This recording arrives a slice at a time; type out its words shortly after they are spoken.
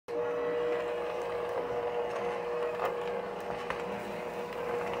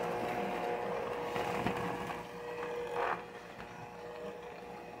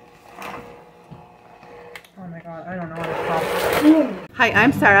Hi,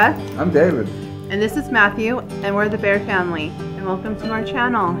 I'm Sarah. I'm David. And this is Matthew, and we're the Bear family. And welcome to our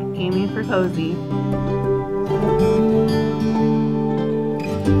channel, Aiming for Cozy.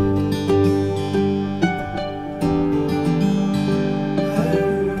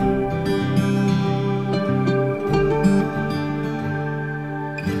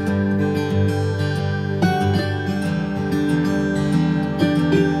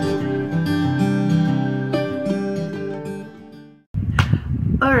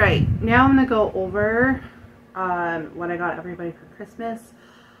 Alright, now I'm going to go over what I got everybody for Christmas.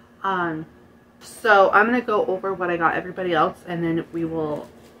 So I'm going to go over what I got everybody else, and then we will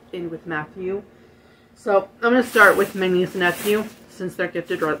end with Matthew. So I'm going to start with my niece and nephew, since their gift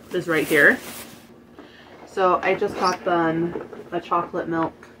is right here. So I just got them a chocolate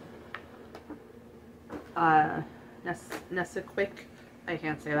milk Nesquik. I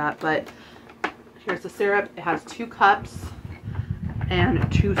can't say that, but here's the syrup. It has 2 cups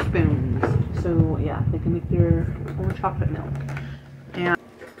and 2 spoons, so yeah, they can make their own chocolate milk. And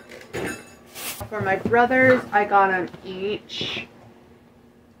for my brothers, I got them each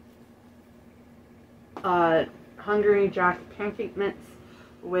Hungry Jack pancake mix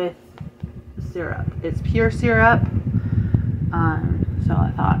with syrup. It's pure syrup, so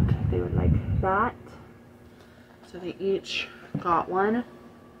I thought they would like that. So they each got one.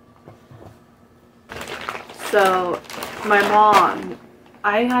 So my mom,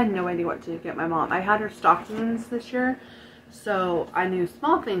 I had no idea what to get my mom. I had her stockings this year, so I knew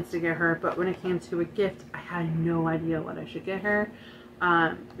small things to get her, but when it came to a gift, I had no idea what I should get her,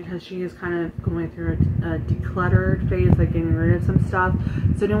 because she is kind of going through a decluttered phase, like getting rid of some stuff,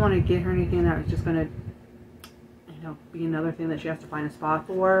 so I didn't want to get her anything that was just going to, you know, be another thing that she has to find a spot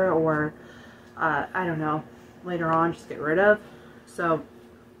for, or, I don't know, later on just get rid of. So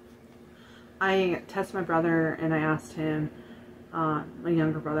I texted my brother and I asked him, my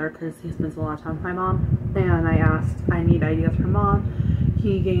younger brother, because he spends a lot of time with my mom, and I asked, I need ideas for mom.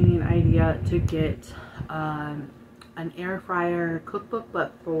 He gave me an idea to get an air fryer cookbook,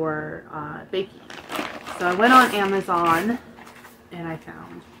 but for baking. So I went on Amazon and I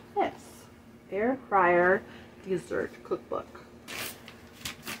found this air fryer dessert cookbook.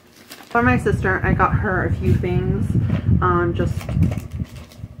 For my sister, I got her a few things, just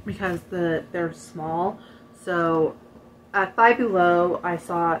because they're small. So at Five Below, I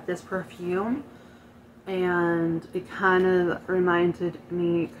saw this perfume, and it kind of reminded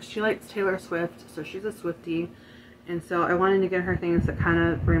me, because she likes Taylor Swift, so she's a Swiftie, and so I wanted to get her things that kind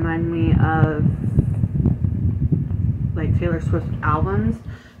of remind me of like Taylor Swift albums.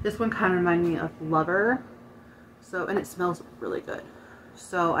 This one kind of reminded me of Lover, so, and it smells really good.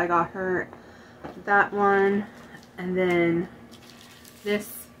 So I got her that one, and then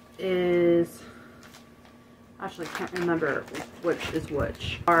this is, actually I can't remember which is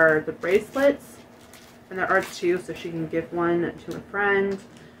which, are the bracelets, and there are 2, so she can give one to a friend,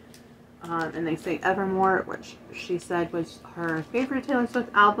 and they say Evermore, which she said was her favorite Taylor Swift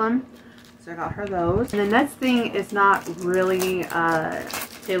album, so I got her those. And the next thing is not really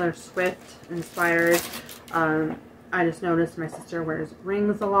Taylor Swift inspired. I just noticed my sister wears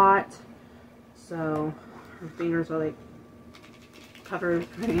rings a lot, so her fingers are like covered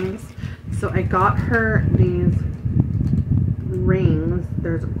rings. So I got her these rings.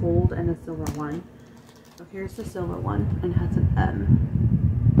 There's a gold and a silver one. So here's the silver one, and it has an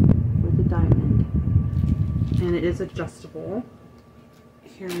M with a diamond, and it is adjustable.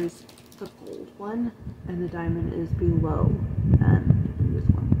 Here's the gold one, and the diamond is below M in this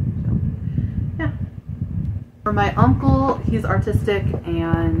one. So yeah. For my uncle, he's artistic,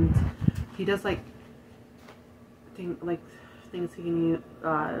 and he does like things he can use,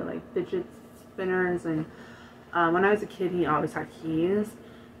 like fidget spinners, and when I was a kid he always had keys,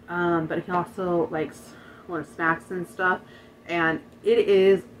 but he also likes a lot of snacks and stuff, and it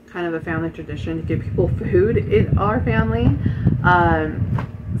is kind of a family tradition to give people food in our family.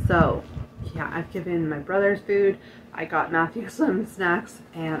 So yeah, I've given my brothers food, I got Matthew some snacks,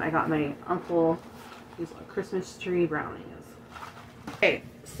 and I got my uncle these Christmas tree brownies. Okay,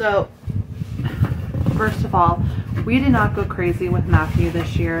 so first of all, we did not go crazy with Matthew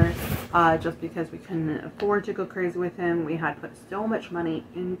this year, just because we couldn't afford to go crazy with him. We had put so much money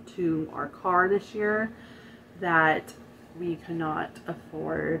into our car this year that we could not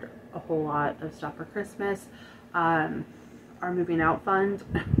afford a whole lot of stuff for Christmas. Our moving out fund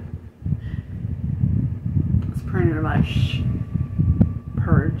was pretty much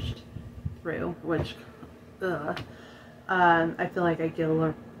purged through, which I feel like I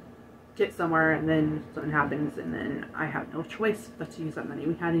get somewhere and then something happens and then I have no choice but to use that money.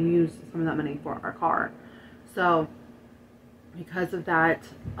 We had to use some of that money for our car. So because of that,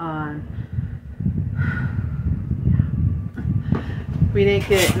 we didn't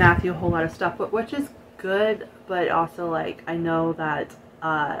get Matthew a whole lot of stuff, but which is good, but also like I know that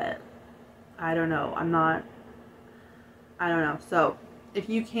I don't know, I don't know. So if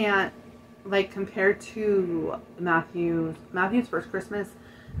you can't, like, compared to Matthew's first Christmas,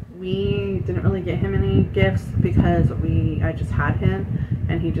 we didn't really get him any gifts because I just had him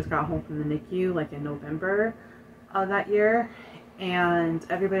and he just got home from the NICU like in November of that year, and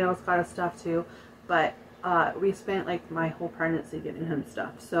everybody else got us stuff too, but we spent like my whole pregnancy getting him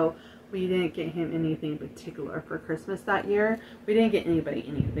stuff, so we didn't get him anything particular for Christmas that year. We didn't get anybody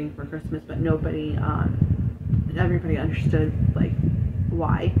anything for Christmas, but nobody everybody understood like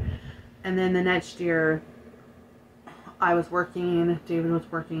why. And then the next year I was working, David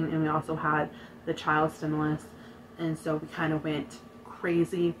was working, and we also had the child stimulus, and so we kind of went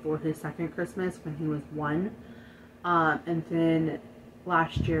crazy for his second Christmas when he was 1. And then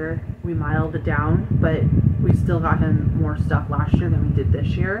last year we mild it down, but we still got him more stuff last year than we did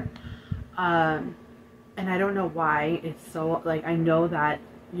this year. And I don't know why it's so, like, I know that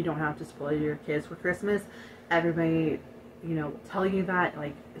you don't have to spoil your kids for Christmas. Everybody, you know, tell you that,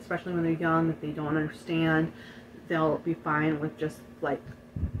 like, especially when they're young, if they don't understand, they'll be fine with just, like,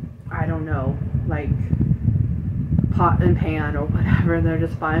 I don't know, like pot and pan or whatever. They're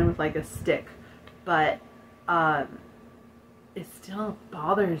just fine with like a stick, but it still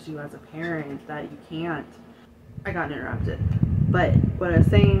bothers you as a parent that you can't. I got interrupted, but what I was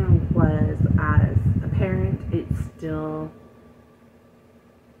saying was, as a parent, it still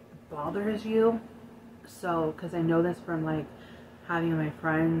bothers you. So, because I know this from like having my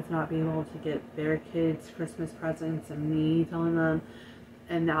friends not be able to get their kids Christmas presents and me telling them,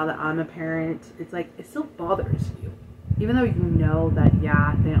 and now that I'm a parent, it's like it still bothers you, even though you know that,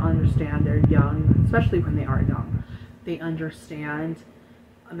 yeah, they understand, they're young, especially when they are young, they understand.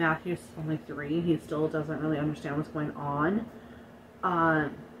 Matthew's only 3, he still doesn't really understand what's going on,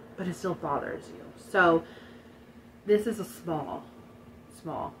 but it still bothers you. So this is a small,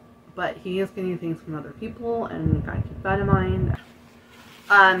 but he is getting things from other people, and you gotta keep that in mind.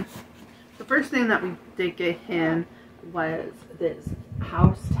 The first thing that we did get him was this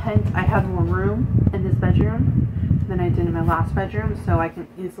house tent. I have more room in this bedroom than I did in my last bedroom, so I can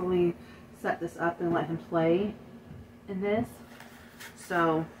easily set this up and let him play in this.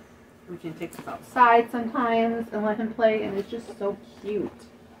 So we can take this outside sometimes and let him play, and it's just so cute.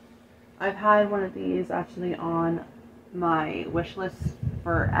 I've had one of these actually on my wish list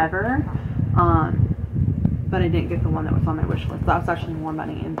forever, but I didn't get the one that was on my wish list. That was actually more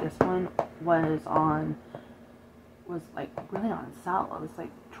money, and this one was like really on sale. It was like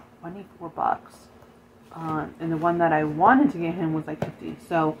 24 bucks. And the one that I wanted to get him was like 50.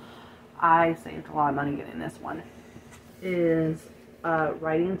 So I saved a lot of money getting this one. It is a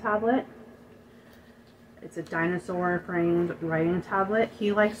writing tablet. It's a dinosaur framed writing tablet.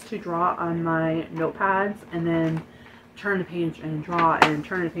 He likes to draw on my notepads and then turn the page and draw, and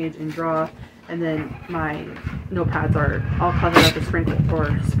turn the page and draw, and then my notepads are all covered up with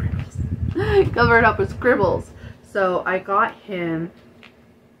covered up with scribbles. So I got him,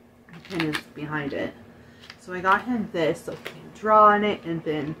 the pen is behind it, so I got him this so he can draw on it and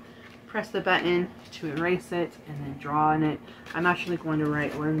then press the button to erase it and then draw on it. I'm actually going to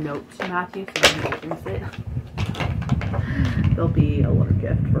write a note to Matthew so when he opens it, there'll be a little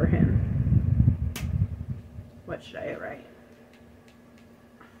gift for him. What should I write?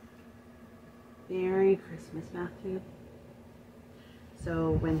 Merry Christmas, Matthew.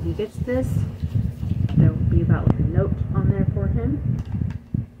 So when he gets this, there will be that little note on there for him.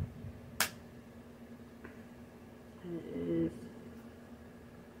 And it is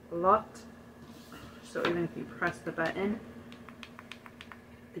locked, so even if you press the button,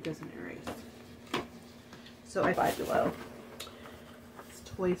 it doesn't erase. So I buy below. It's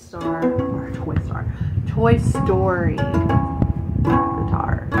Toy Story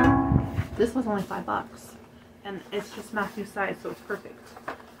guitar. This was only $5, and it's just Matthew's size, so it's perfect.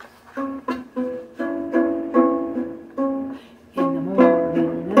 In the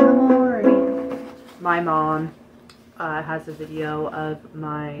morning. My mom has a video of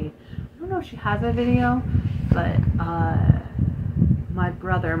I don't know if she has a video, but my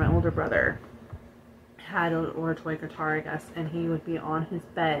older brother had a toy guitar, I guess, and he would be on his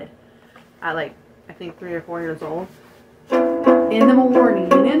bed at like, I think 3 or 4 years old. In the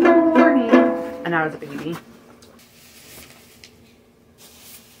morning, and I was a baby.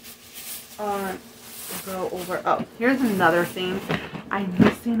 We'll go over, oh, here's another thing. I'm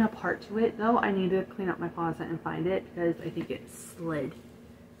missing a part to it though. I need to clean up my closet and find it because I think it slid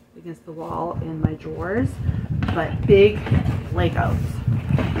against the wall in my drawers. But big Legos.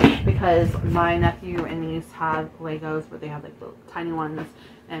 Because my nephew and niece have Legos, but they have like little tiny ones,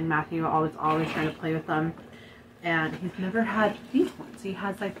 and Matthew always trying to play with them. And he's never had these ones. He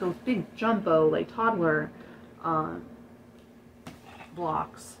has like those big jumbo, like toddler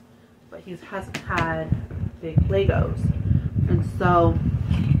blocks, but he hasn't had big Legos. And so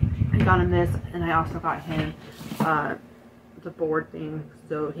I got him this, and I also got him the board thing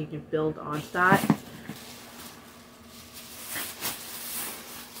so he can build onto that.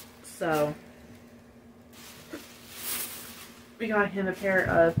 So we got him a pair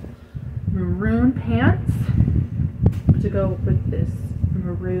of maroon pants to go with this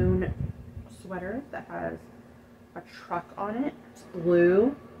maroon sweater that has a truck on it. It's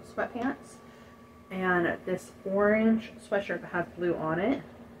blue sweatpants, and this orange sweatshirt that has blue on it.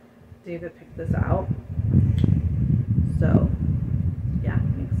 David picked this out, so yeah,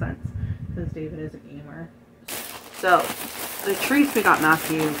 makes sense because David is a gamer. So the treats we got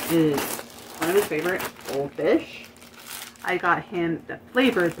Matthew is one of his favorite, goldfish. I got him the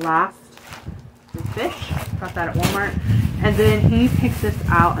flavored blast fish. Got that at Walmart. And then he picked this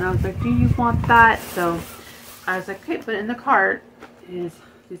out, and I was like, do you want that? So I was like, okay, put it in the cart. Is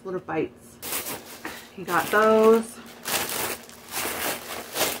these little bites. He got those.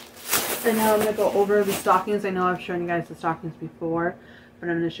 And now I'm going to go over the stockings. I know I've shown you guys the stockings before, but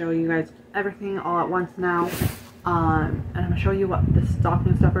I'm going to show you guys everything all at once now. And I'm going to show you what the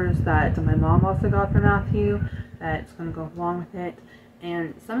stocking stuffers that my mom also got for Matthew that's going to go along with it.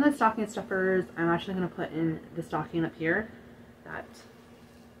 And some of the stocking stuffers I'm actually going to put in the stocking up here. That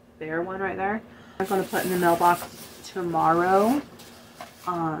bare one right there. I'm going to put in the mailbox tomorrow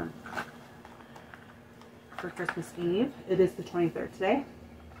for Christmas Eve. It is the 23rd today.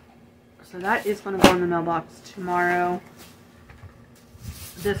 So that is going to go in the mailbox tomorrow.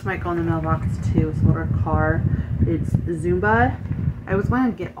 This might go in the mailbox too. It's a little car. It's Zumba. I was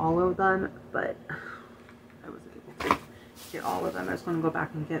going to get all of them, but I wasn't able to get all of them. I was going to go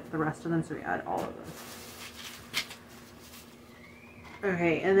back and get the rest of them, so we add all of them.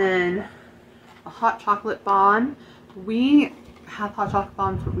 Okay, and then a hot chocolate bomb. We have hot chocolate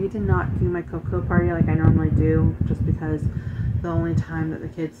bombs, but we did not do my cocoa party like I normally do, just because the only time that the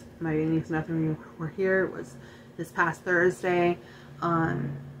kids, my niece and nephew, were here was this past Thursday.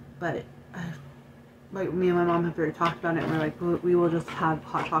 But like me and my mom have already talked about it, and we're like, we will just have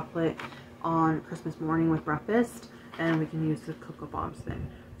hot chocolate on Christmas morning with breakfast, and we can use the cocoa bombs then.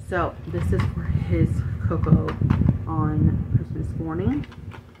 So this is for his cocoa on Christmas morning.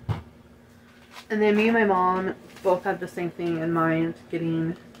 And then me and my mom both have the same thing in mind,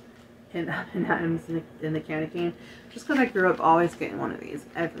 getting M&Ms in the candy cane, just because I grew up always getting one of these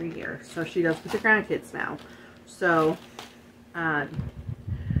every year. So she does with the grandkids now. So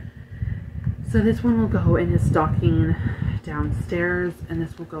so this one will go in his stocking downstairs, and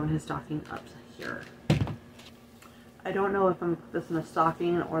this will go in his stocking up here. I don't know if I'm going to put this in the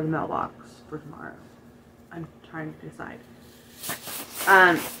stocking or the mailbox for tomorrow. I'm trying to decide.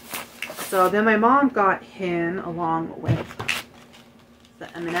 So then my mom got him, along with the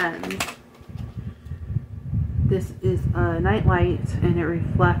M&Ms, this is a night light, and it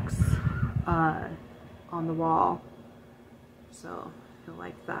reflects on the wall. So you'll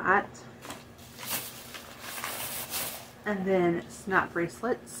like that. And then snap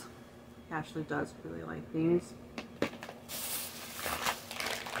bracelets. He actually does really like these.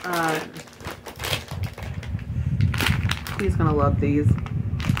 He's gonna love these.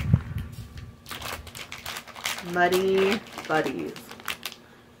 Muddy Buddies.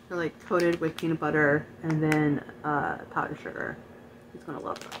 They're like coated with peanut butter and then powdered sugar. He's gonna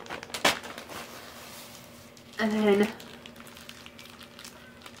love them. And then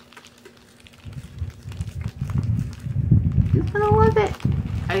he's gonna love it.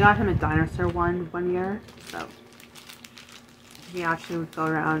 I got him a dinosaur one year, so he actually would go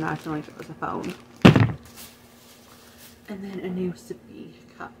around acting like it was a phone. And then a new sippy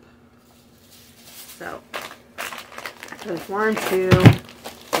cup. So there's 1, 2,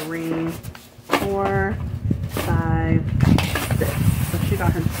 3, 4, 5, 6. So she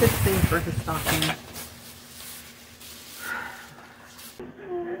got him 6 things for his stocking.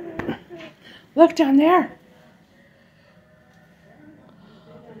 Look down there.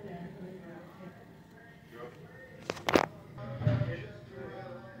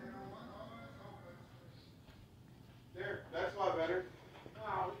 That's a lot better.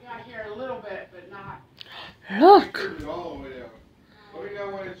 Oh, we got here a little bit, but not. Look. Turn it all the way down. Let me know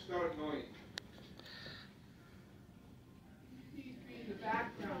when it starts going. These be in the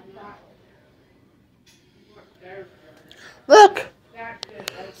background. Look. That's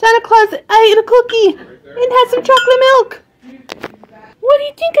it. Santa Claus ate a cookie and had some chocolate milk. What do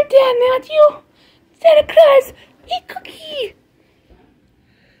you think of that, Matthew? Santa Claus, eat cookie.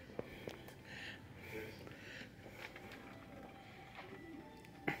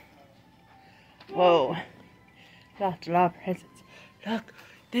 Whoa, that's a lot of presents. Look,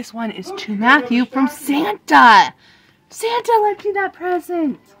 this one is to Matthew from Santa. Santa left you that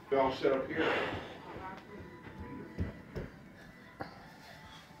present. We all set up here.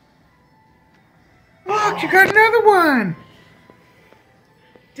 Look, you got another one.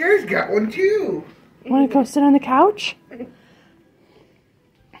 Jerry's got one too. Want to go sit on the couch?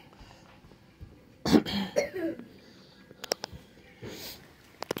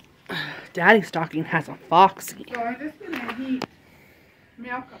 Daddy's stocking has a foxy. So I'm just gonna heat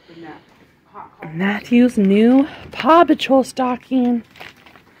milk up in that hot coffee. Matthew's new Paw Patrol stocking.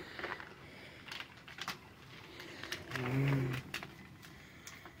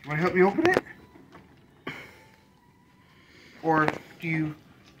 Want to help me open it? Or do you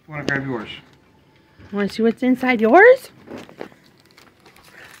want to grab yours? Want to see what's inside yours?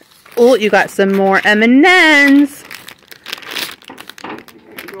 Oh, you got some more M&Ms.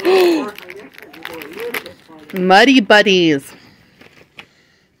 Muddy Buddies.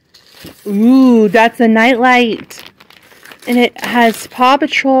 Ooh, that's a nightlight. And it has Paw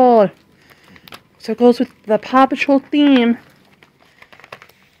Patrol. So it goes with the Paw Patrol theme.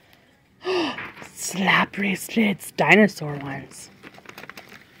 Slap bracelets. Dinosaur ones.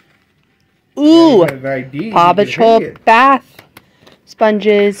 Ooh. Paw Patrol bath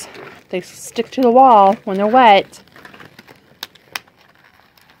sponges. They stick to the wall when they're wet.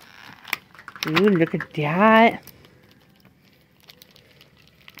 Ooh, look at that.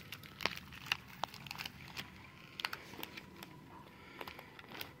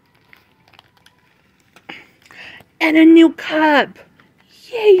 And a new cup.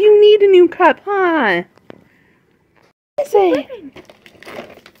 Yay, you need a new cup, huh? What is it?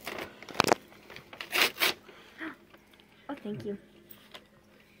 Oh, thank you.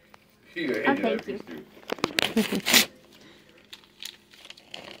 Oh, thank you.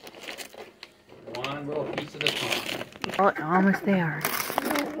 One little piece at a time. Oh, almost there.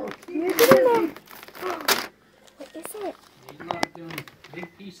 What is it? He's not doing big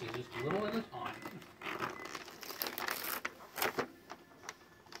pieces, just a little at a time.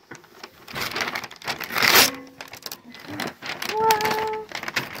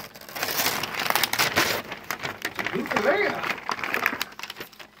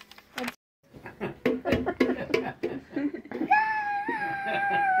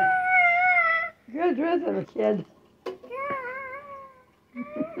 Good dressing, kid.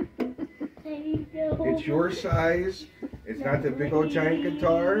 It's your size. It's not the big old giant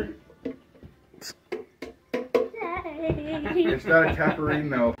guitar. It's not a tambourine,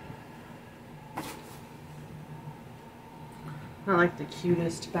 Not like the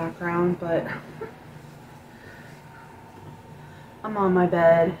cutest background, but I'm on my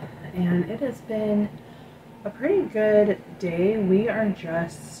bed and it has been a pretty good day. We are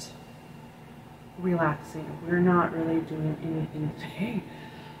just relaxing. We're not really doing anything today.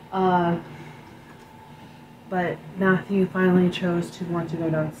 But Matthew finally chose to want to go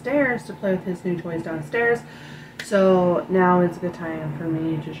downstairs to play with his new toys downstairs. So now is a good time for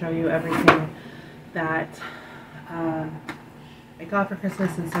me to show you everything that I got for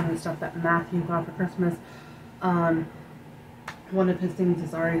Christmas and some of the stuff that Matthew got for Christmas. One of his things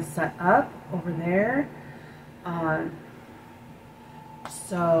is already set up over there.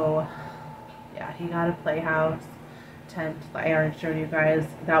 So yeah, he got a playhouse tent that I already showed you guys.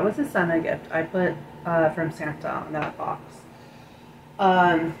 That was a Santa gift I put from Santa on that box.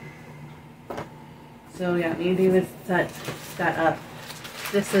 So yeah, me and David set that up.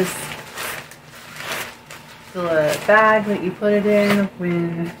 This is the bag that you put it in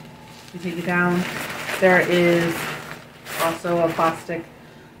when you take it down. There is also a plastic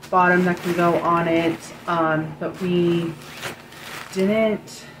bottom that can go on it, but we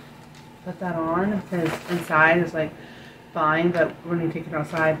didn't put that on because inside is like fine, but when you take it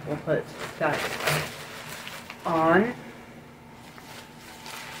outside we'll put that on.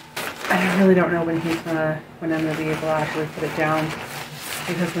 I really don't know when I'm gonna be able to actually put it down,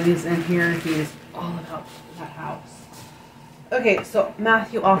 because when he's in here he's all about that house. Okay, so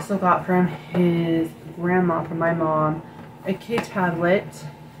Matthew also got from his grandma, from my mom, a kid tablet,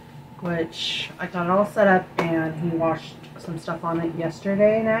 which I got it all set up, and he watched some stuff on it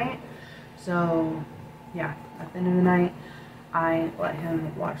yesterday night. So yeah, at the end of the night I let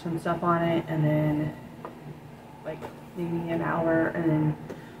him watch some stuff on it, and then like maybe an hour, and then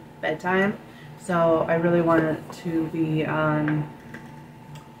bedtime. So I really wanted to be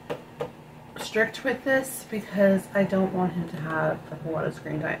strict with this because I don't want him to have a whole lot of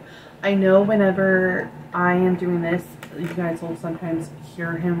screen time. I know whenever I am doing this, you guys will sometimes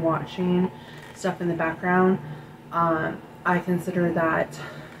hear him watching stuff in the background. I consider that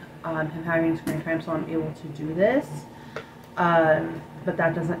him having screen time, so I'm able to do this. But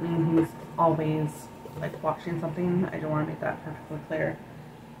that doesn't mean he's always like watching something. I don't want to make that perfectly clear.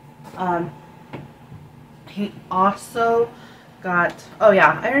 He also got, oh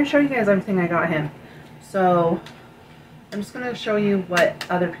yeah, I didn't show you guys everything I got him. So I'm just gonna show you what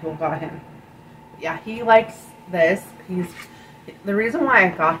other people got him. Yeah, he likes this. The reason why I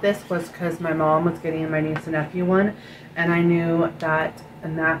got this was because my mom was getting my niece and nephew one, and I knew that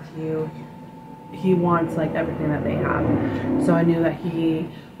Matthew, he wants like everything that they have. So I knew that he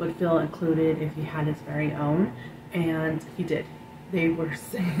would feel included if he had his very own, and he did. They were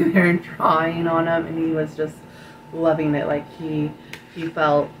sitting there and drawing on him, and he was just loving it. Like he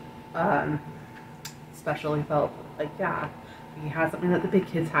felt special. He felt like, yeah, he had something that the big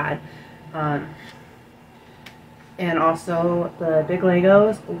kids had. And also the big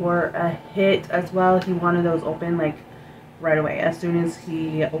Legos were a hit as well. He wanted those open like right away. As soon as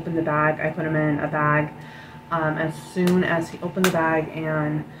he opened the bag, I put him in a bag. As soon as he opened the bag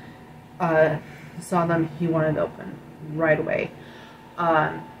and saw them, he wanted to open right away.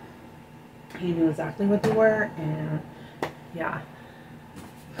 He knew exactly what they were, and yeah.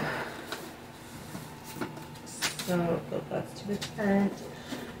 So that's to the tent.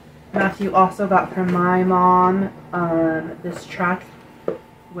 Matthew also got from my mom this track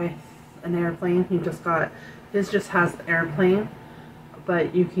with an airplane. He just got, his just has the airplane,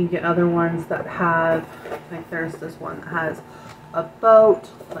 but you can get other ones that have, like there's this one that has a boat,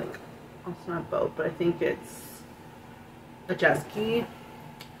 like, it's not a boat, but I think it's a jet ski.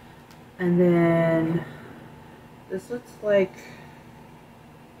 And then this looks like,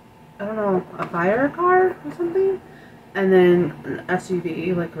 I don't know, a fire car or something. And then an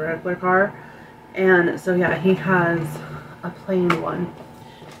SUV, like a regular car. And so yeah, he has a plane one.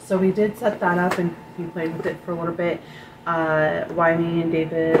 So we did set that up and he played with it for a little bit. Wiley and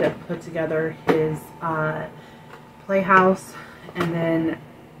David put together his playhouse, and then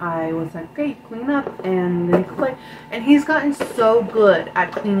I was like, okay, clean up, and then play. And he's gotten so good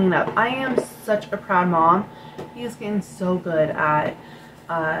at cleaning up. I am such a proud mom. He's getting so good at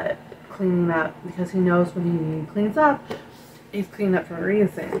cleaning up, because he knows when he cleans up, he's cleaning up for a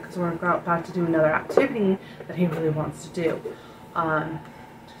reason, because we're about to do another activity that he really wants to do.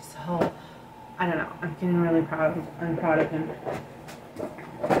 So I don't know, I'm getting really proud of him.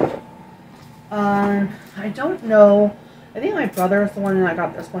 I don't know, I think my brother is the one that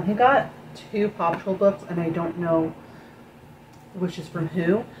got this one. He got 2 Paw Patrol books, and I don't know which is from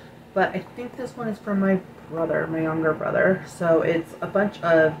who, but I think this one is from my brother, my younger brother. So it's a bunch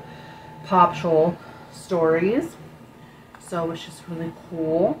of Paw Patrol stories, so which is really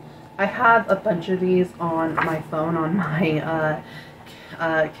cool. I have a bunch of these on my phone, on my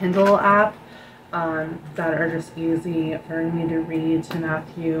Kindle app, that are just easy for me to read to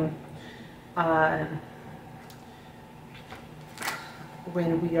Matthew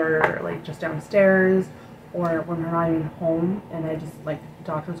when we are like just downstairs, or when we're riding home and I just like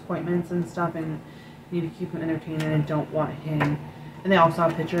doctor's appointments and stuff and need to keep him entertained, and I don't want him, and they also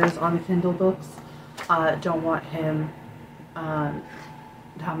have pictures on the Kindle books, don't want him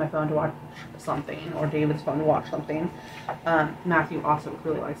to have my phone to watch something, or David's phone to watch something. Matthew also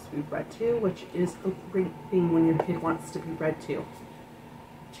really likes to be read to, which is a great thing when your kid wants to be read to.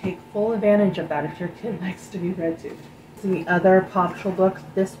 Take full advantage of that if your kid likes to be read to. The other Paw Patrol books,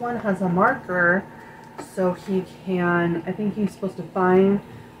 this one has a marker, so he can, I think he's supposed to find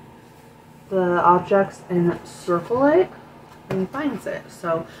the objects and circle it when he finds it.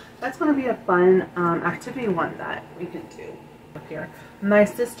 So that's going to be a fun activity one that we can do up here. My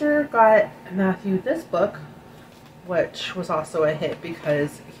sister got Matthew this book, which was also a hit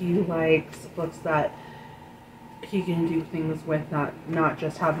because he likes books that he can do things with, not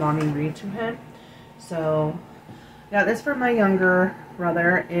just have mommy read to him. So yeah, this for my younger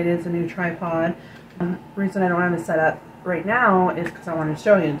brother. It is a new tripod. The reason I don't have it set up right now is because I want to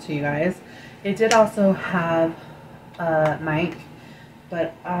show it to you guys. It did also have a mic,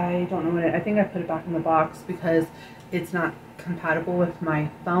 but I don't know what I think I put it back in the box because it's not compatible with my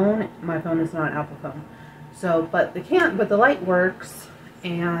phone. My phone is not an Apple phone. So, but the light works,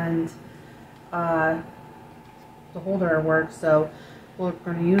 and the holder works. So we're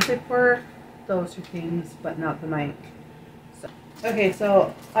going to use it for those 2 things, but not the mic. So, okay,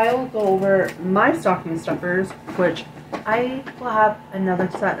 so I will go over my stocking stuffers, which I will have another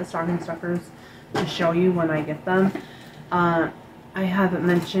set of stocking stuffers to show you when I get them. I haven't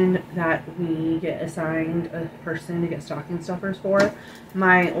mentioned that we get assigned a person to get stocking stuffers for.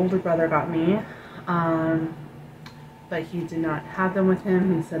 My older brother got me, but he did not have them with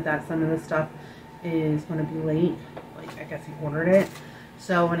him. He said that some of the stuff is going to be late. Like, I guess he ordered it.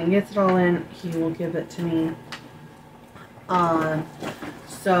 So when he gets it all in, he will give it to me.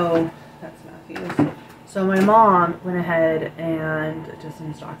 So that's Matthew's. So my mom went ahead and did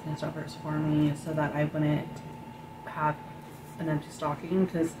some stocking stuffers for me so that I wouldn't have an empty stocking,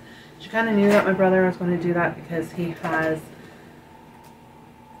 because she kind of knew that my brother was going to do that, because he has,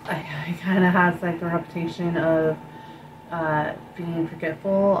 he kind of has like a reputation of being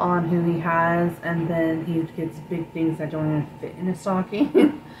forgetful on who he has, and then he gets big things that don't even fit in a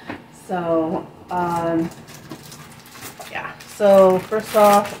stocking. So yeah, so first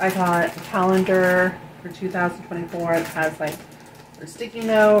off, I got a calendar for 2024 that has like the sticky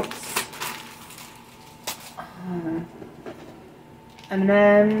notes,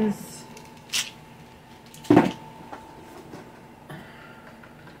 M&M's,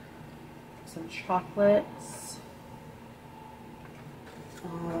 some chocolates,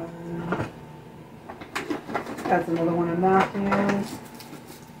 that's another one of Matthew's.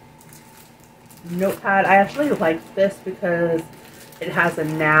 Notepad. I actually like this because it has a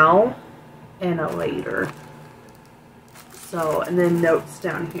now and a later. So, and then notes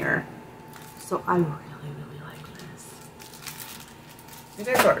down here. So I really like this. You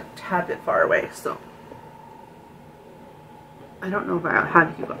guys are a tad bit far away, so I don't know if I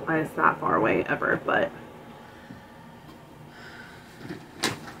have you guys that far away ever, but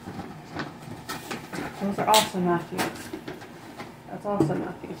those are awesome, Matthews. That's awesome,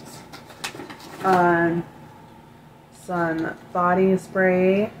 Matthews. Some body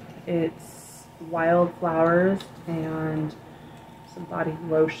spray. It's wildflowers and some body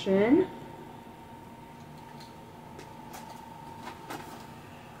lotion.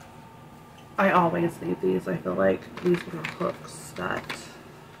 I always need these. I feel like these little hooks that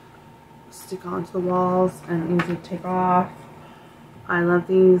stick onto the walls and easy to take off. I love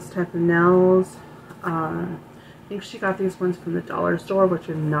these type of nails. I think she got these ones from the dollar store, which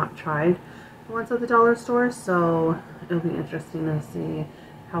I've not tried the ones at the dollar store, so it'll be interesting to see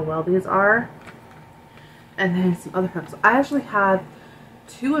how well these are. And then some other hooks. I actually have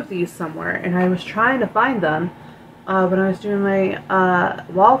 2 of these somewhere, and I was trying to find them when I was doing my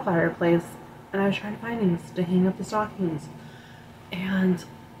wall fireplace, and I was trying to find these to hang up the stockings, and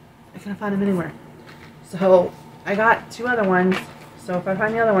I couldn't find them anywhere. So I got 2 other ones, so if I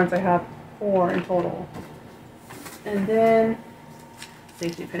find the other ones, I have 4 in total. And then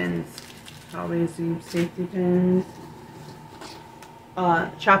safety pins. Always use safety pins.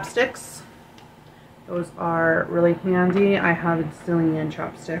 Chopsticks. Those are really handy. I have a zillion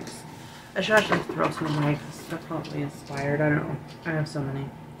chopsticks. I should actually throw some away because they're probably expired. I don't know. I have so many.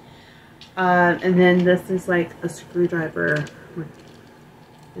 And then this is like a screwdriver with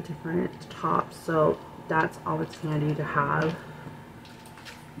the different tops. So that's always handy to have.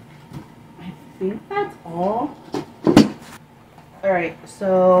 I think that's all. Alright,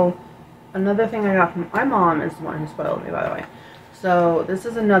 so another thing I got from my mom is the one who spoiled me, by the way. So this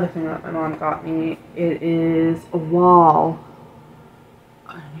is another thing that my mom got me. It is a wall.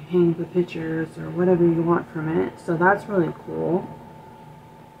 You hang the pictures or whatever you want from it. So that's really cool.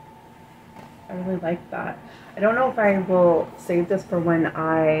 I really like that. I don't know if I will save this for when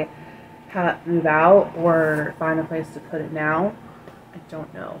I move out or find a place to put it now. I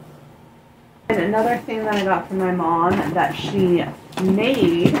don't know. And another thing that I got from my mom that she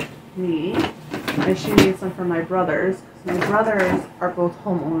made me, and she made some for my brothers. My brothers are both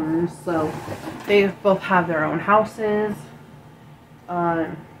homeowners, so they both have their own houses.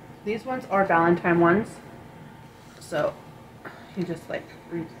 These ones are Valentine ones. So you just like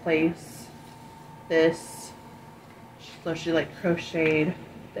replace this. So she like crocheted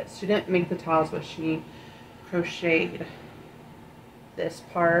this. She didn't make the tiles, but she crocheted this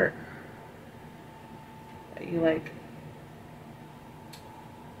part. You like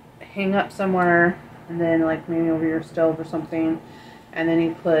hang up somewhere, and then like maybe over your stove or something, and then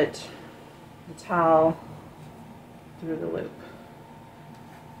you put the towel through the loop.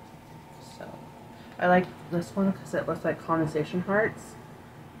 So I like this one because it looks like condensation hearts.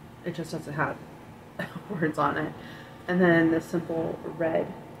 It just doesn't have words on it. And then the simple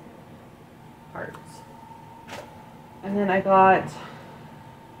red hearts. And then I got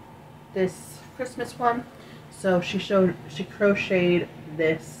this Christmas one. So she crocheted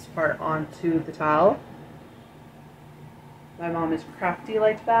this part onto the towel. My mom is crafty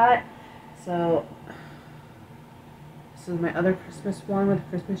like that. So this is my other Christmas one with a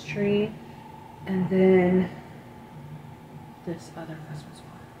Christmas tree. And then this other Christmas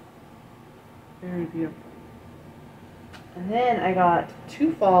one. Very beautiful. And then I got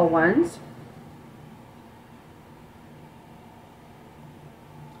 2 fall ones.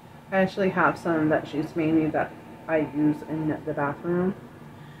 I actually have some that she's made me that I use in the bathroom.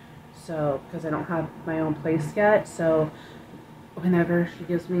 So, because I don't have my own place yet, so whenever she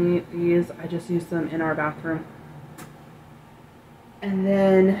gives me these, I just use them in our bathroom. And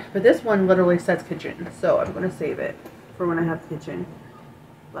then, but this one literally says kitchen, so I'm going to save it for when I have the kitchen.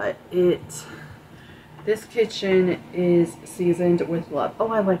 But this kitchen is seasoned with love. Oh,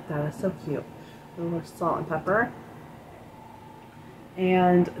 I like that. It's so cute. A little salt and pepper.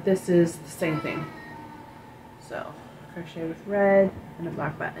 And this is the same thing. So, crochet with red and a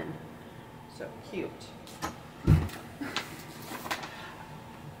black button. So cute.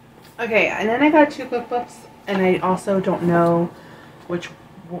 Okay, and then I got 2 cookbooks, and I also don't know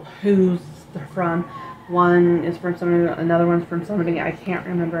who's they're from. One is from somebody, another one's from somebody. I can't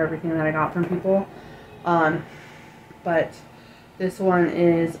remember everything that I got from people. But this one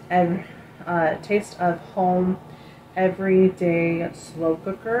is Taste of Home Everyday Slow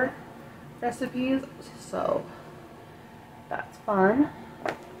Cooker recipes. So that's fun.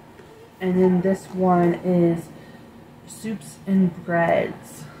 And then this one is Soups and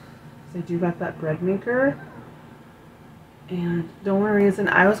Breads. So I do got that bread maker. And the only reason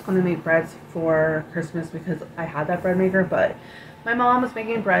I was going to make breads for Christmas because I had that bread maker, but my mom was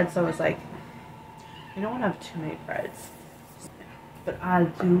making bread, so I was like, I don't want to have too many breads. But I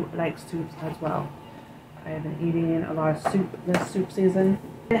do like soups as well. I have been eating a lot of soup this soup season.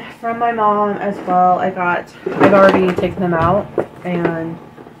 And from my mom as well, I've already taken them out and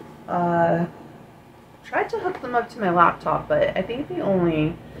tried to hook them up to my laptop, but I think they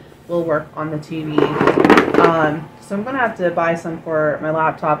only will work on the TV. So I'm gonna have to buy some for my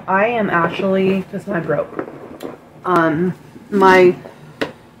laptop. I am actually, because mine broke. My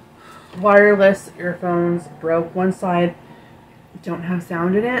wireless earphones broke. One side don't have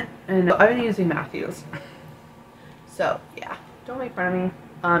sound in it, and I've been using Matthew's. So yeah, don't make fun of me.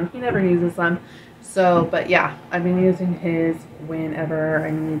 He never uses them. So, but yeah, I've been using his whenever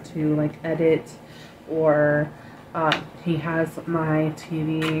I need to like edit, or he has my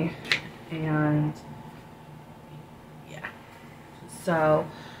TV, and yeah. So,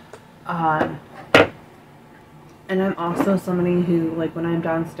 and I'm also somebody who, like, when I'm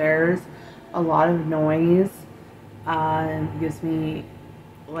downstairs, a lot of noise gives me,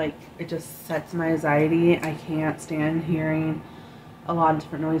 like, it just sets my anxiety. I can't stand hearing a lot of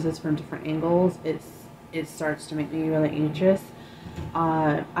different noises from different angles. It starts to make me really anxious.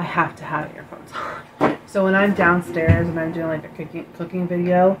 I have to have earphones on. So when I'm downstairs and I'm doing like a cooking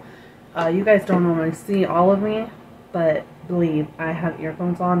video, you guys don't normally see all of me, but believe I have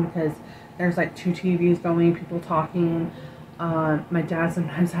earphones on because there's like 2 TVs going, people talking. My dad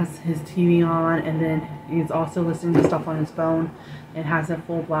sometimes has his TV on, and then he's also listening to stuff on his phone and has it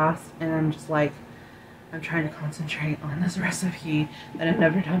full blast, and I'm just like, I'm trying to concentrate on this recipe that I've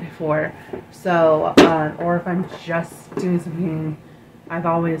never done before. So, or if I'm just doing something I've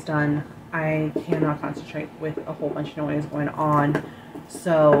always done, I cannot concentrate with a whole bunch of noise going on.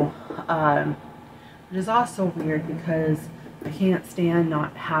 So, it is also weird because I can't stand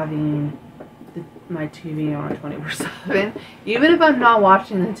not having my TV on 24/7. Even if I'm not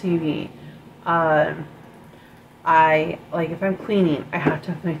watching the TV, if I'm cleaning, I have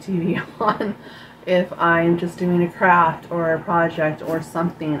to have my TV on. If I'm just doing a craft or a project or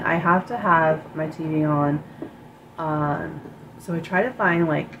something, I have to have my TV on. So I try to find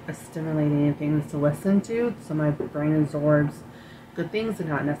like a stimulating things to listen to so my brain absorbs good things and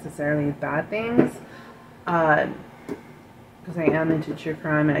not necessarily bad things. Because I am into true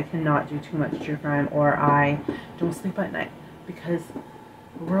crime and I cannot do too much true crime or I don't sleep at night because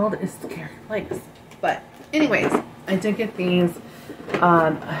the world is a scary place. But anyways, I did get these.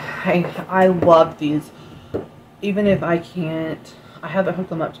 I love these. Even if I can't, I haven't hooked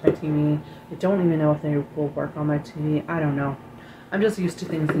them up to my TV. I don't even know if they will work on my TV. I don't know. I'm just used to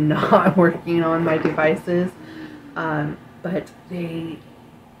things not working on my devices. But they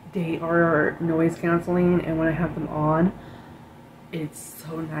are noise canceling, and when I have them on, it's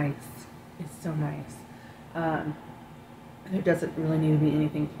so nice. It's so nice. There doesn't really need to be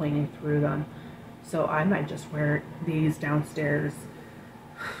anything playing through them. So I might just wear these downstairs.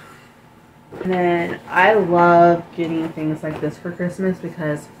 And then I love getting things like this for Christmas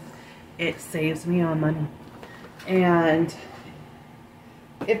because it saves me on money. And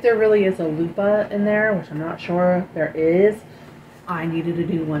if there really is a lupa in there, which I'm not sure there is, I needed to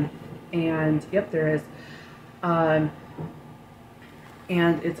do one. And yep, there is. And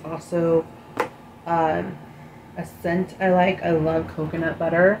it's also a scent I like. I love coconut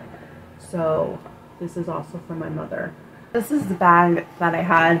butter. So this is also from my mother. This is the bag that I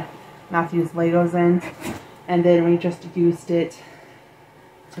had Matthew's Legos in. And then we just used it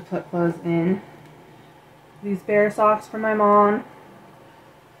to put clothes in. These bear socks from my mom.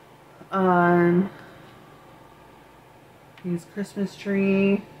 These Christmas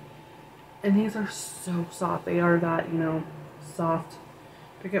tree. And these are so soft. They are that, you know, soft.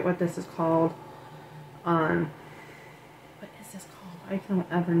 I forget what this is called. What is this called? I don't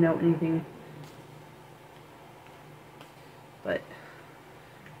ever know anything. But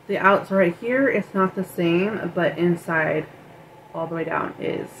the outs right here, it's not the same, but inside all the way down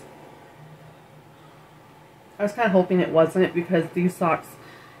is. I was kind of hoping it wasn't, because these socks,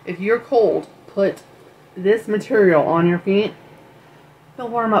 if you're cold, put this material on your feet, they'll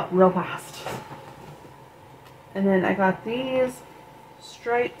warm up real fast. And then I got these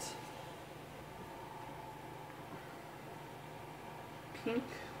striped pink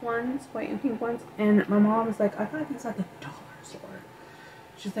ones, white and pink ones, and my mom was like, I got these at the dollar store.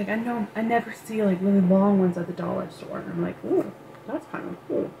 She's like, I never see like really long ones at the dollar store. And I'm like, ooh, that's kind of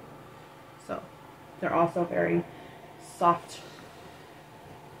cool. So they're also very soft.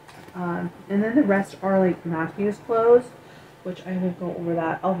 And then the rest are like Matthew's clothes, which I will go over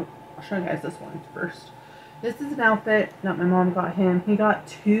that. I'll show you guys this one first. This is an outfit that my mom got him. He got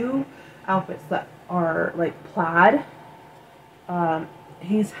two outfits that are like plaid.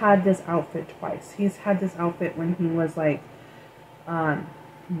 He's had this outfit twice. He's had this outfit when he was like 1,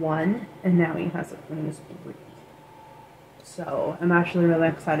 and now he has it when he's 3. So I'm actually really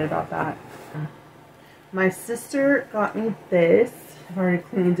excited about that. My sister got me this. I've already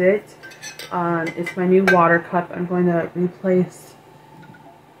cleaned it. It's my new water cup. I'm going to replace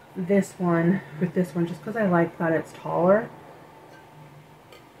this one with this one just because I like that it's taller.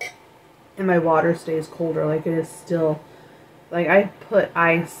 And my water stays colder. Like, it is still, like, I put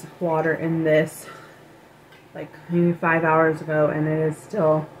ice water in this like maybe 5 hours ago, and it is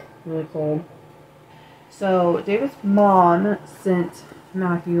still really cold. So David's mom sent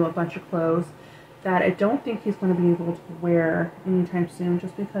Matthew a bunch of clothes that I don't think he's going to be able to wear anytime soon,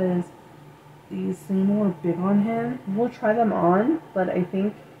 just because these seem a little big on him. We'll try them on, but I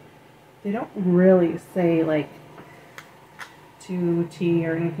think they don't really say like to T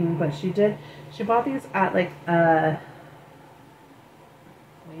or anything, but she bought these at like a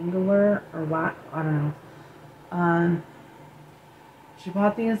Wrangler or what, I don't know. She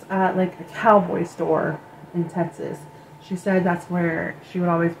bought these at like a cowboy store in Texas. She said that's where she would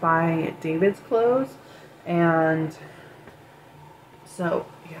always buy David's clothes, and so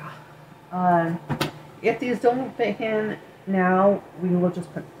yeah. If these don't fit him now, we will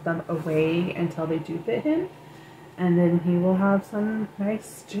just put them away until they do fit him, and then he will have some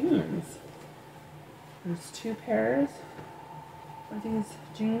nice jeans. There's 2 pairs of these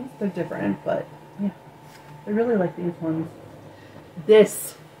jeans. They're different, but yeah, I really like these ones.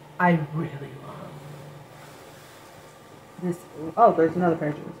 This I really love. This, oh, there's another pair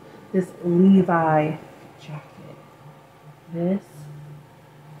of jeans. This Levi jacket. This,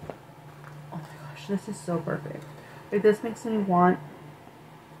 oh my gosh, this is so perfect. Like, this makes me want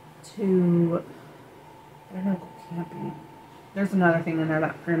to, I don't know, go camping. There's another thing in there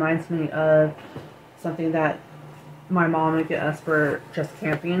that reminds me of something that my mom would get us for just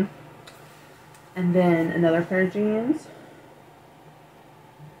camping. And then another pair of jeans.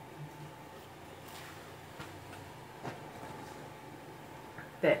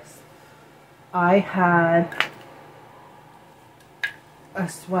 This. I had a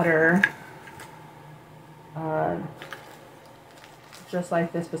sweater just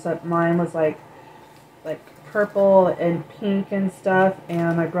like this, but mine was like purple and pink and stuff,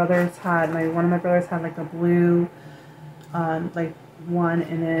 and my brothers had, one of my brothers had like a blue like one,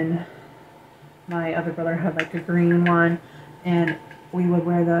 and then my other brother had like a green one, and we would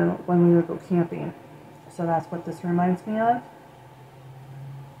wear them when we would go camping. So that's what this reminds me of.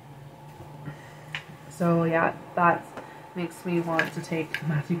 So yeah, that makes me want to take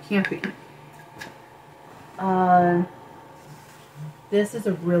Matthew camping. This is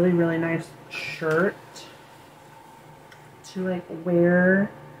a really, really nice shirt to like wear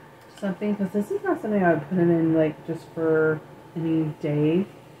something, because this is not something I would put it in like just for any day.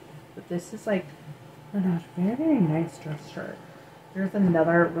 But this is like, I don't know, it's a very, very nice dress shirt. There's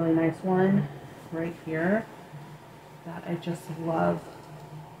another really nice one right here that I just love.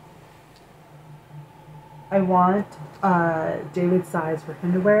 I want David's size for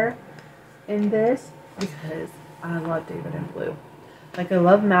him to wear in this, because I love David in blue. Like, I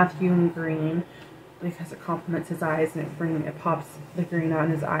love Matthew in green because it complements his eyes and it pops the green out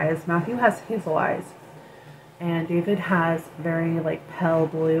in his eyes. Matthew has hazel eyes, And David has very like pale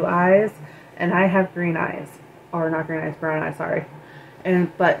blue eyes, and I have green eyes, or not green eyes, brown eyes, sorry.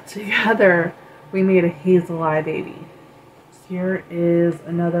 But together we made a hazel eye baby. So here is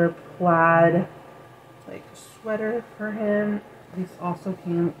another plaid like sweater for him. These also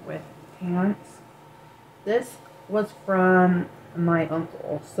came with pants. This was from my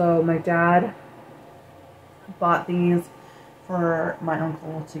uncle. So my dad bought these for my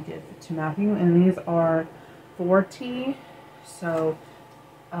uncle to give to Matthew, and these are 4T, so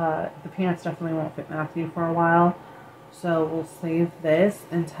the pants definitely won't fit Matthew for a while, so we'll save this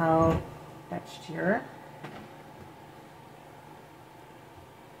until next year.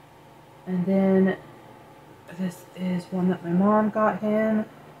 And then this is one that my mom got him.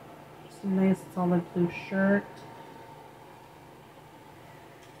 Just a nice solid blue shirt.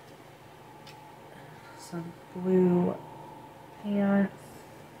 Some blue pants.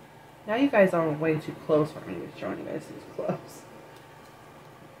 Now you guys are way too close for me to be showing you guys these clothes.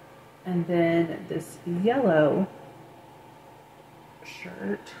 And then this yellow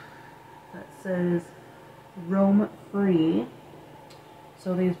shirt that says Roam Free.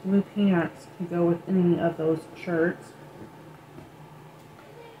 So these blue pants can go with any of those shirts.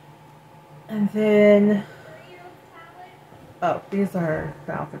 And then, oh, these are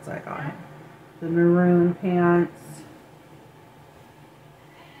the outfits I got him. The maroon pants,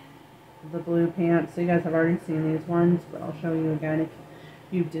 the blue pants. So you guys have already seen these ones, but I'll show you again if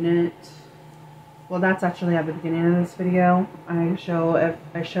you didn't. Well, that's actually at the beginning of this video. I show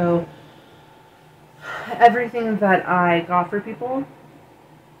everything that I got for people.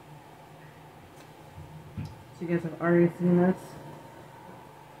 So you guys have already seen this.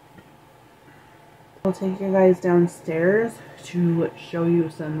 I'll take you guys downstairs to show you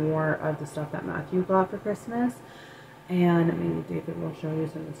some more of the stuff that Matthew got for Christmas, and maybe David will show you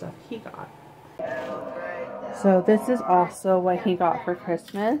some of the stuff he got. So this is also what he got for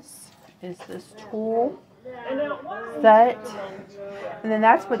Christmas, is this tool set, and then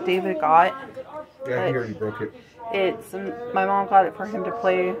that's what David got. Yeah, he already broke it. It's my mom got it for him to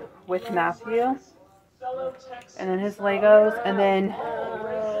play with Matthew, and then his Legos, and then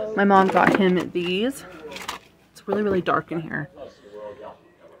my mom got him these. It's really, really dark in here.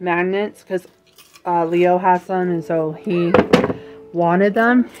 Magnets, because Leo has them, and so he wanted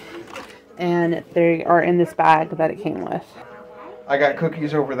them. And they are in this bag that it came with. I got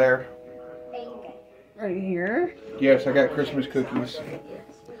cookies over there. Right here? Yes, I got Christmas cookies.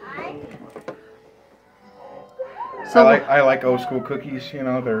 So I like old school cookies, you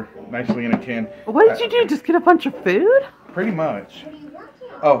know, they're nicely in a tin. What did you do? Just get a bunch of food? Pretty much.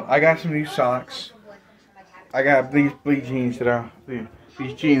 Oh, I got some new socks. I got these blue jeans that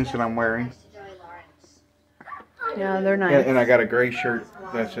these jeans that I'm wearing. Yeah, they're nice. And I got a gray shirt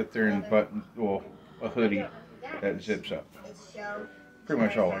that's up there and button, well, a hoodie that zips up. Pretty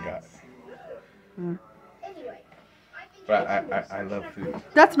much all I got. Mm. But I love food.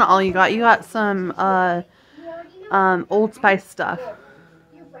 That's not all you got. You got some Old Spice stuff.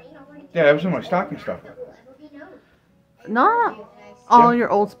 Yeah, that was in my stocking stuffer. Not all your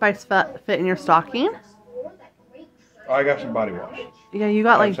Old Spice fit in your stocking. Oh, I got some body wash. Yeah, you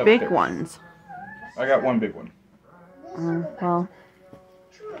got like big upstairs. ones. I got one big one. Well.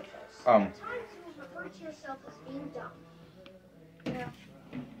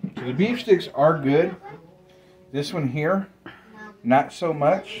 The beef sticks are good. This one here, not so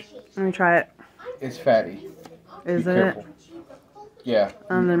much. Let me try it. It's fatty. Is Be it? careful. Yeah.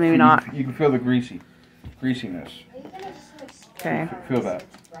 Then maybe not. You can feel the greasiness. Okay. Feel that.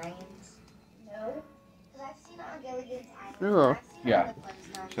 Ugh. Yeah.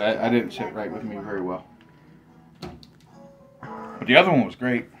 So I didn't sit right with me very well. But the other one was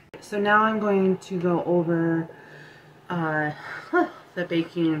great. So now I'm going to go over the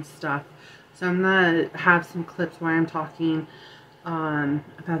baking stuff. So I'm going to have some clips where I'm talking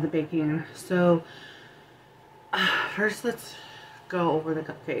about the baking. So first let's go over the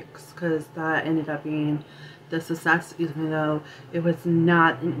cupcakes, because that ended up being the success, even though it was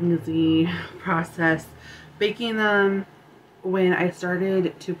not an easy process. Baking them, when I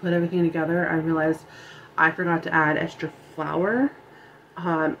started to put everything together, I realized I forgot to add extra flour.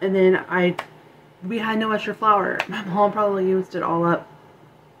 And then we had no extra flour. My mom probably used it all up.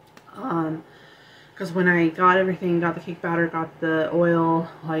 Because when I got everything, got the cake batter, got the oil,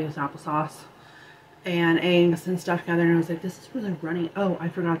 I used applesauce and eggs and stuff together, and I was like, this is really runny. Oh, I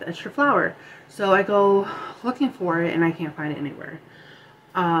forgot the extra flour. So I go looking for it and I can't find it anywhere.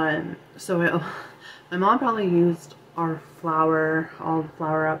 My mom probably used our flour, all the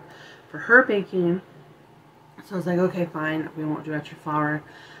flour up for her baking. So I was like, okay, fine, we won't do extra flour.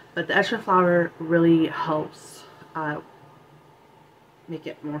 but the extra flour really helps make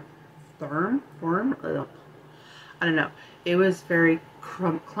it more firm. I don't know. It was very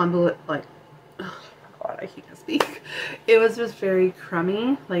crumble, like, oh god, I can't speak. It was just very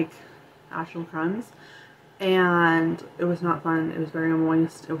crummy, like actual crumbs, and it was not fun. It was very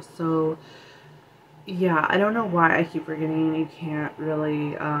moist. It was so, yeah, I don't know why I keep forgetting you can't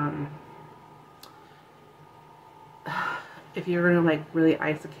really, if you're gonna like really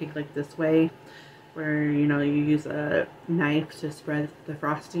ice a cake like this way, where you know you use a knife to spread the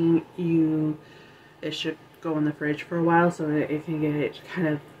frosting, it should go in the fridge for a while so that it can get kind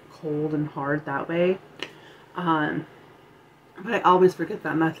of cold and hard that way. But I always forget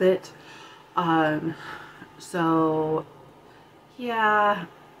that method. So yeah,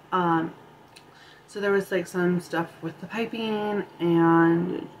 so there was like some stuff with the piping,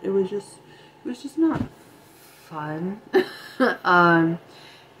 and it was just not fun.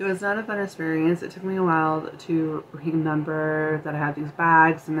 It was not a fun experience. It took me a while to remember that I had these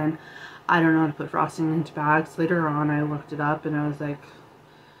bags, and then I don't know how to put frosting into bags. Later on I looked it up and I was like,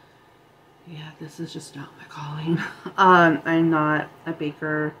 yeah, this is just not my calling. I'm not a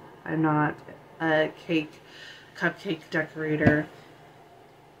baker. I'm not a cupcake decorator.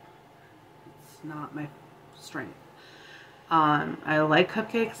 It's not my strength. I like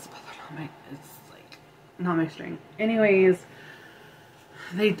cupcakes, but it's like not my strength. Anyways,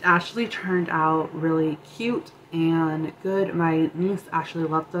 they actually turned out really cute and good. My niece actually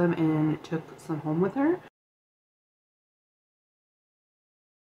loved them and took some home with her.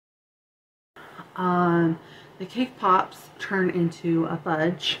 The cake pops turned into a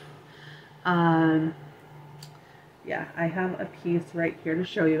fudge. Yeah, I have a piece right here to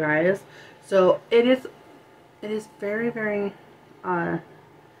show you guys. So it is very, very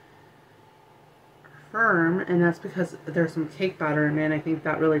firm, and that's because there's some cake batter in it. I think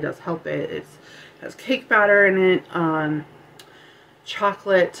that really does help it. It has cake batter in it,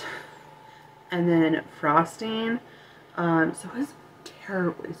 chocolate, and then frosting. So it's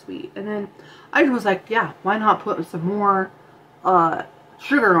terribly sweet. And then I was like, yeah, why not put some more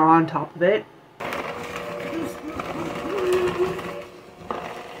sugar on top of it?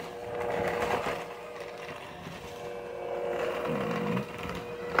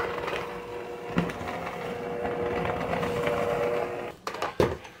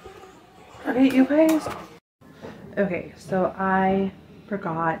 Okay, you guys. Okay, so I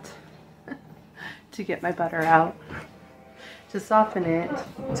forgot to get my butter out to soften it,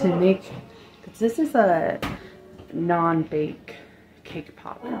 to make, because this is a non-bake cake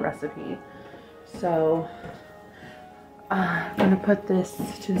pop recipe. So I'm gonna put this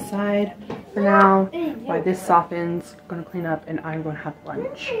to the side for now while this softens. I'm gonna clean up and I'm gonna have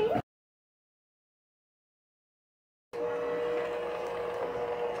lunch.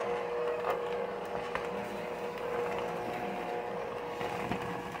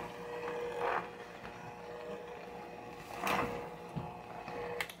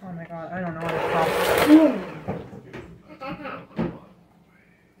 Oh my god, I don't know what it's called.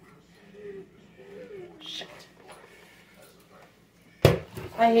 Shit.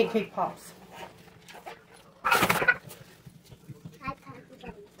 I hate cake pops.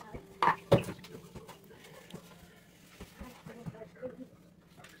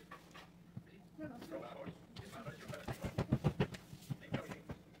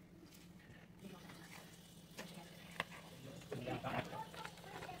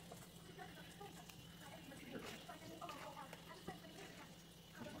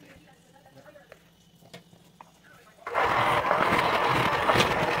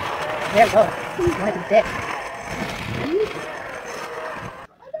 There we go. Wanted to dip.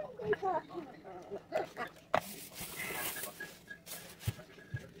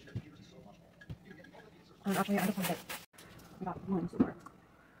 Actually, I just want to dip. I got one somewhere.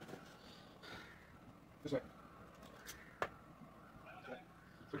 This way.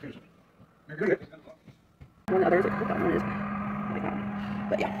 You're good. One of the others, that one is like that one.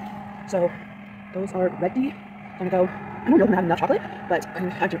 But yeah, so those are ready. I'm gonna go. I don't know if I have enough chocolate, but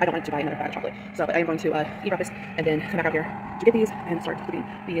I don't want to buy another bag of chocolate. So I am going to eat breakfast and then come back out here to get these and start putting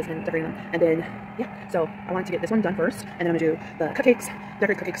these and decorating them. And then, yeah, so I wanted to get this one done first, and then I'm going to do the cupcakes,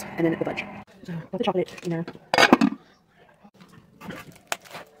 decorate cupcakes, and then the fudge. So put the chocolate in there.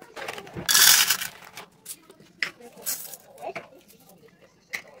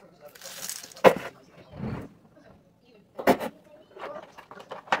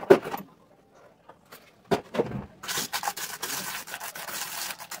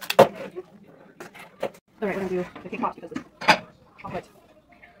 Alright, we're gonna do the cake pops because the chocolate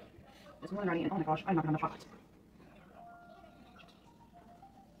is more than ready, and oh my gosh, I'm not gonna have enough chocolate.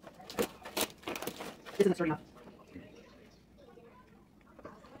 This isn't sturdy enough.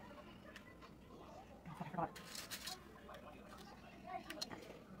 Oh, I forgot.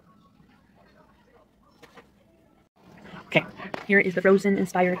 Okay, here is the frozen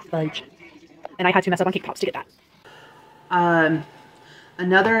inspired fudge. And I had to mess up on cake pops to get that.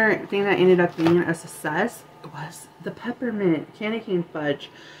 Another thing that ended up being a success was the peppermint candy cane fudge.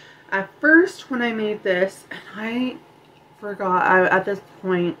 At first when I made this, and I forgot, at this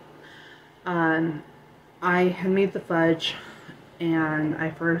point, I had made the fudge and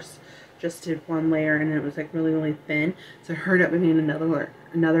I first just did one layer and it was like really, really thin. So I hurried up and made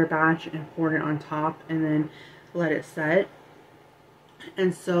another batch and poured it on top and then let it set.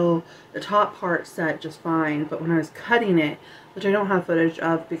 And so the top part set just fine, but when I was cutting it, which I don't have footage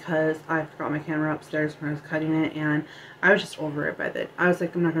of because I forgot my camera upstairs when I was cutting it, and I was just over it by then. I was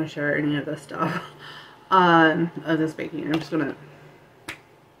like, I'm not going to share any of this stuff of this baking. I'm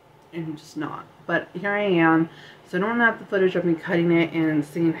just not. But here I am. So I don't have the footage of me cutting it and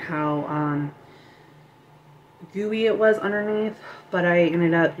seeing how gooey it was underneath, but I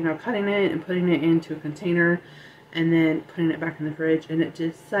ended up, you know, cutting it and putting it into a container and then putting it back in the fridge, and it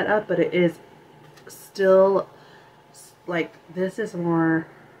just set up, but it is still, like, this is more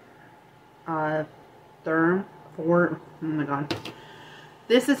oh my god,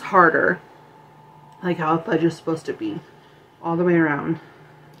 this is harder, like how a fudge is supposed to be all the way around.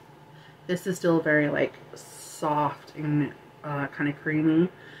 This is still very like soft and kind of creamy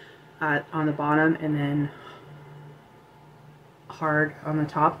on the bottom, and then hard on the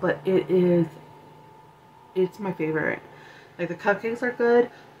top, but it's my favorite. Like, the cupcakes are good,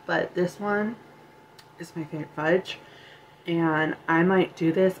 but this one is my favorite fudge, and I might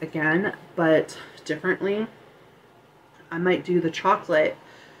do this again but differently. I might do the chocolate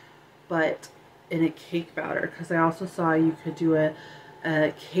but in a cake batter, because I also saw you could do a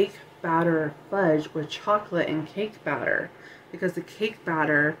cake batter fudge with chocolate and cake batter, because the cake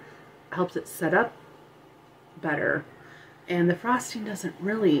batter helps it set up better, and the frosting doesn't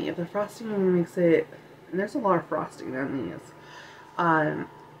really. If the frosting makes it, and there's a lot of frosting on these,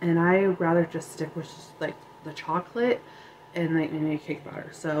 and I rather just stick with just like the chocolate and like maybe a cake batter.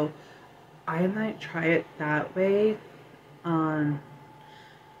 So I might try it that way.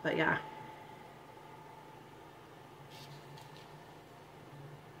 But yeah.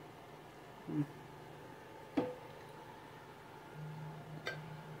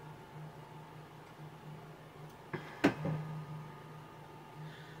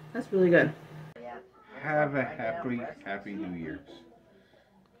 That's really good. Have a happy New Year's.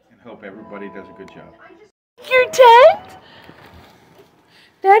 And hope everybody does a good job. Your tent?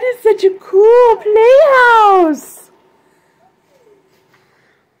 That is such a cool playhouse.